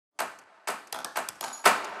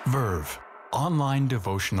Verve, online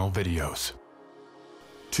devotional videos.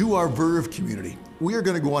 To our Verve community, we are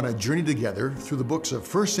going to go on a journey together through the books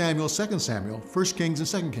of 1 Samuel, 2 Samuel, 1 Kings,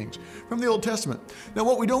 and 2 Kings from the Old Testament. Now,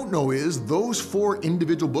 what we don't know is those 4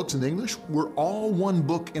 individual books in English were all one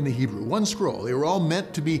book in the Hebrew, one scroll. They were all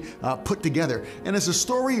meant to be put together. And it's a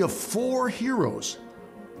story of 4 heroes,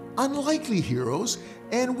 unlikely heroes,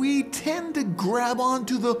 and we tend to grab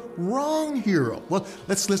onto the wrong hero. Well,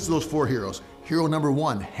 let's list those 4 heroes. Hero number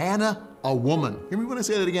 1, Hannah, a woman. Hear me when I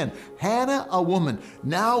say that again. Hannah, a woman.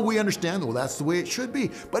 Now we understand, well, that's the way it should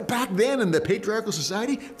be. But back then in the patriarchal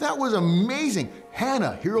society, that was amazing.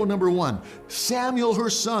 Hannah, hero number 1. Samuel, her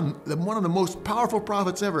son, one of the most powerful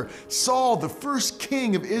prophets ever. Saul, the first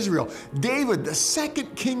king of Israel. David, the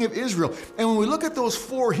second king of Israel. And when we look at those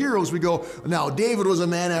 4 heroes, we go, now David was a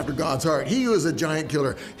man after God's heart. He was a giant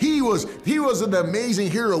killer. He was an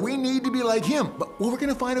amazing hero. We need to be like him. But what we're going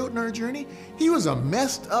to find out in our journey, he was a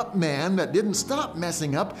messed up man that didn't stop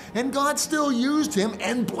messing up, and God still used him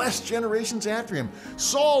and blessed generations after him.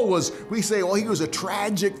 Saul was, we say, he was a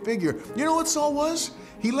tragic figure. You know what Saul was?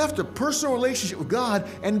 He left a personal relationship with God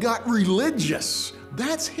and got religious.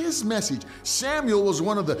 That's his message. Samuel was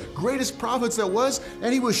one of the greatest prophets that was,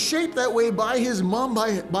 and he was shaped that way by his mom,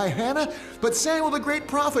 by Hannah. But Samuel, the great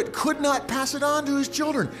prophet, could not pass it on to his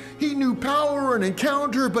children. He knew power and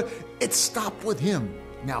encounter, but it stopped with him.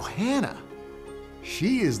 Now Hannah,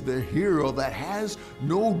 she is the hero that has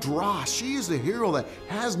no dross. She is the hero that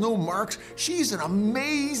has no marks. She's an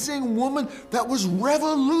amazing woman that was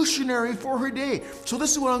revolutionary for her day. So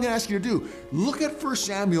this is what I'm going to ask you to do. Look at 1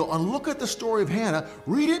 Samuel and look at the story of Hannah.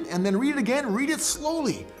 Read it and then read it again. Read it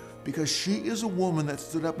slowly. Because she is a woman that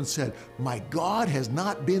stood up and said, my God has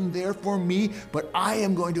not been there for me, but I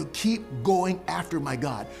am going to keep going after my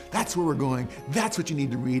God. That's where we're going. That's what you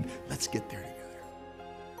need to read. Let's get there together.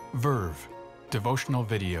 Verve, devotional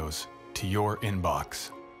videos to your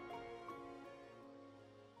inbox.